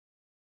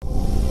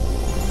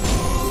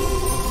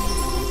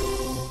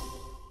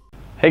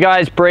Hey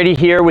guys, Brady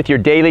here with your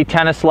daily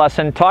tennis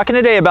lesson. Talking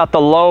today about the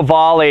low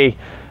volley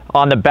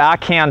on the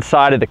backhand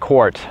side of the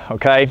court,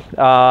 okay?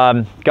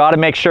 Got to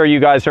make sure you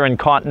guys are in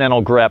continental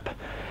grip,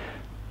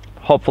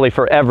 hopefully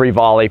for every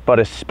volley, but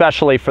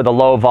especially for the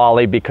low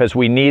volley because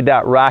we need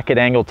that racket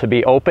angle to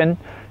be open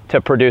to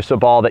produce a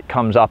ball that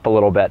comes up a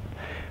little bit,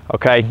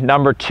 okay?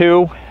 Number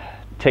two,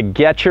 to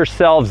get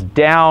yourselves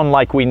down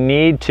like we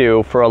need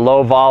to for a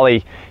low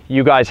volley,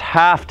 you guys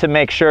have to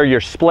make sure you're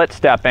split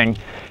stepping,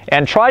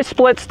 and try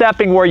split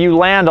stepping where you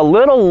land a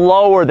little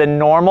lower than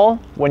normal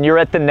when you're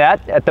at the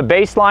net. At the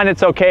baseline,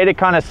 it's okay to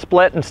kind of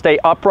split and stay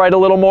upright a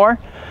little more.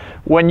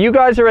 When you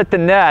guys are at the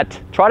net,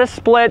 try to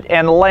split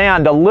and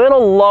land a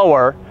little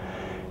lower,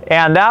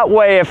 and that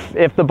way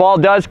if the ball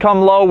does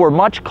come low, we're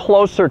much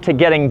closer to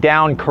getting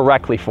down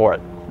correctly for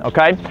it,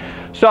 okay?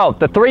 So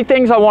the three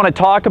things I want to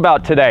talk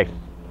about today.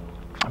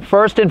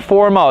 First and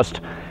foremost,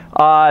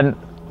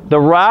 the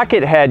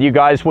racket head, you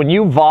guys, when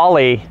you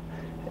volley,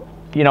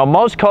 you know,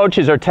 most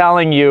coaches are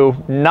telling you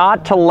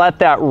not to let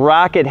that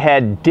racket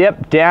head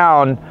dip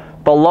down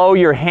below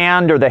your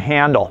hand or the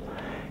handle.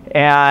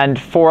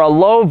 And for a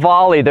low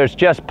volley, there's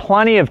just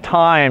plenty of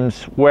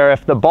times where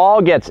if the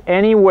ball gets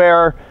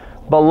anywhere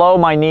below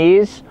my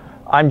knees,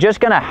 I'm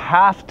just going to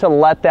have to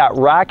let that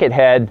racket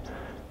head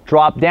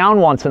drop down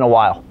once in a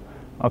while.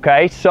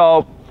 Okay,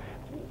 so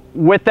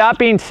with that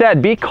being said,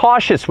 be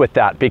cautious with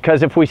that,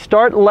 because if we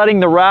start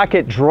letting the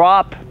racket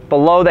drop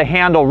below the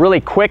handle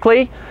really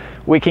quickly,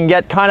 we can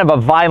get kind of a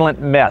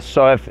violent miss.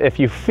 So if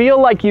you feel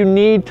like you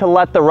need to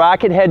let the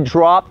racket head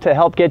drop to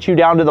help get you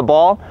down to the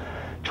ball,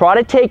 try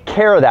to take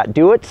care of that.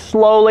 Do it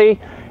slowly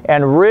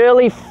and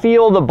really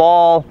feel the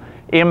ball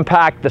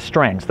impact the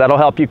strings. That'll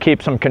help you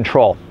keep some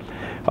control.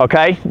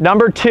 Okay,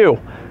 number two,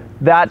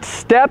 that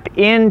step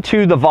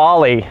into the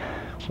volley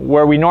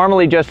where we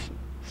normally just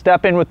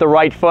step in with the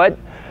right foot,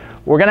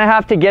 we're gonna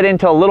have to get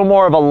into a little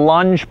more of a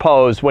lunge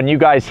pose when you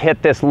guys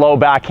hit this low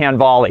backhand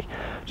volley.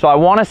 So I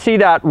want to see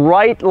that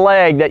right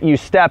leg that you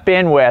step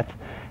in with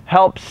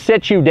help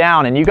sit you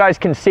down. And you guys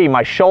can see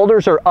my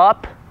shoulders are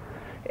up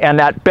and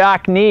that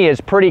back knee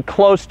is pretty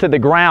close to the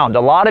ground.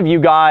 A lot of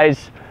you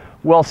guys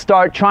will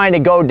start trying to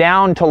go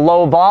down to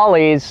low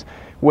volleys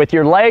with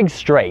your legs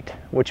straight,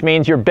 which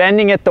means you're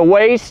bending at the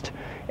waist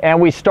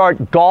and we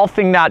start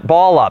golfing that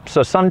ball up.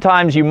 So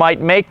sometimes you might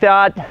make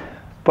that,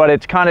 but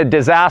it's kind of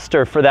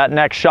disaster for that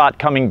next shot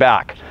coming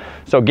back.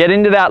 So get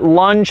into that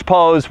lunge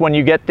pose when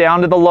you get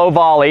down to the low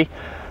volley.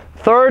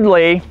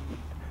 Thirdly,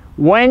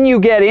 when you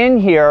get in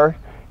here,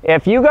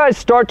 if you guys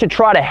start to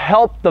try to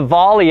help the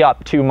volley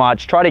up too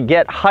much, try to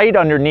get height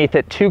underneath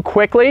it too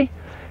quickly,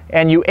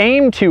 and you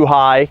aim too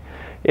high,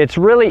 it's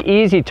really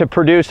easy to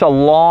produce a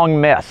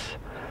long miss.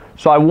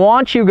 So I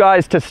want you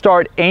guys to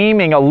start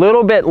aiming a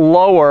little bit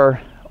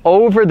lower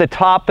over the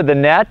top of the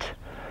net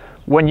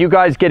when you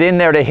guys get in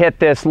there to hit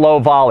this low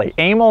volley.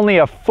 Aim only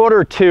a foot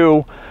or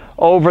two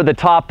over the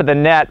top of the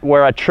net,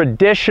 where a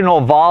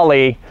traditional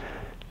volley,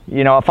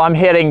 you know, if I'm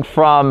hitting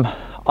from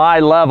eye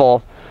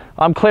level,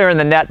 I'm clearing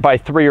the net by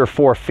 3 or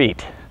 4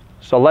 feet.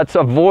 So let's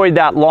avoid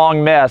that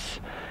long miss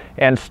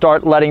and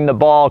start letting the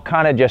ball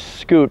kind of just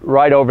scoot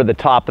right over the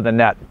top of the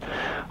net.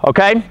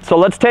 Okay, so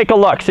let's take a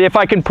look. See if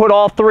I can put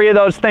all three of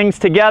those things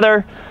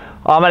together.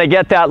 I'm going to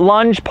get that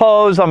lunge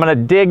pose. I'm going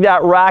to dig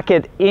that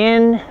racket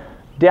in,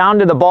 down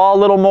to the ball a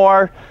little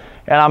more,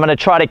 and I'm going to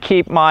try to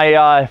keep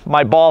my,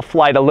 my ball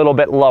flight a little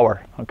bit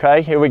lower.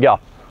 Okay, here we go.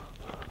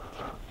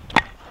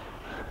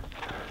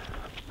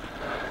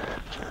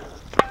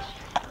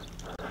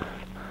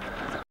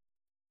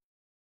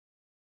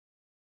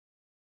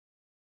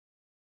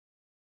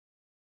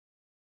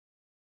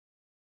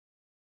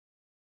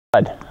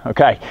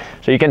 Okay,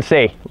 so you can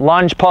see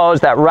lunge pose,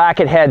 that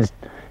racket head's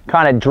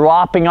kind of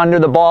dropping under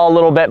the ball a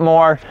little bit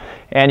more,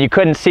 and you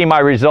couldn't see my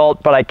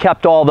result, but I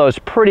kept all those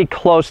pretty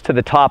close to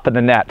the top of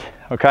the net.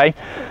 Okay,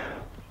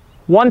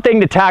 one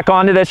thing to tack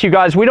onto this, you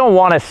guys, we don't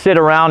want to sit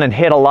around and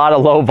hit a lot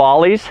of low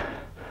volleys,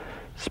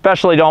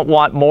 especially don't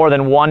want more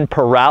than one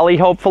per rally,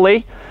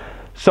 hopefully.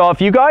 So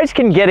if you guys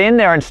can get in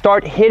there and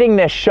start hitting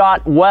this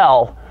shot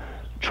well,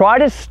 try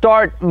to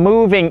start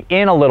moving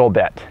in a little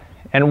bit.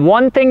 And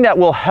one thing that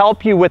will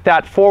help you with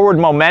that forward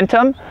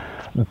momentum,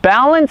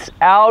 balance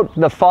out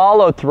the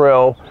follow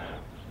through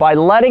by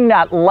letting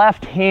that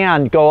left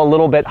hand go a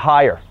little bit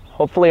higher.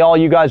 Hopefully all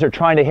you guys are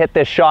trying to hit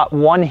this shot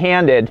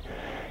one-handed.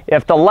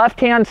 If the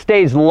left hand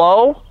stays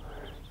low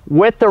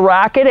with the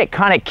racket, it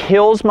kind of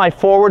kills my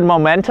forward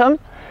momentum.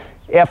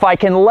 If I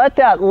can let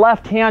that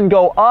left hand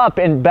go up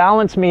and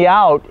balance me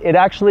out, it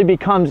actually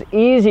becomes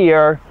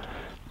easier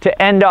to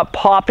end up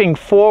popping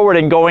forward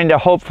and going to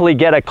hopefully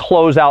get a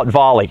closeout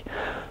volley.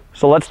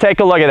 So let's take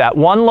a look at that.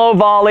 One low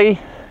volley,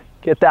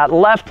 get that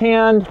left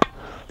hand.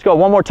 Let's go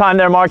one more time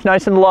there, Mark,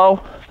 nice and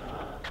low.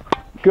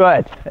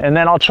 Good, and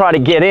then I'll try to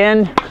get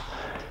in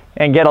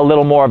and get a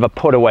little more of a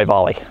put away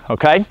volley,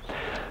 okay?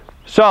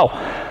 So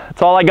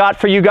that's all I got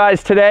for you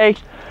guys today.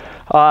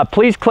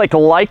 Please click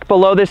like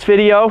below this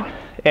video,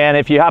 and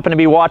if you happen to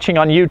be watching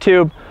on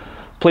YouTube,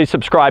 please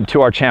subscribe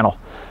to our channel.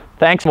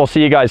 Thanks, and we'll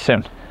see you guys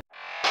soon.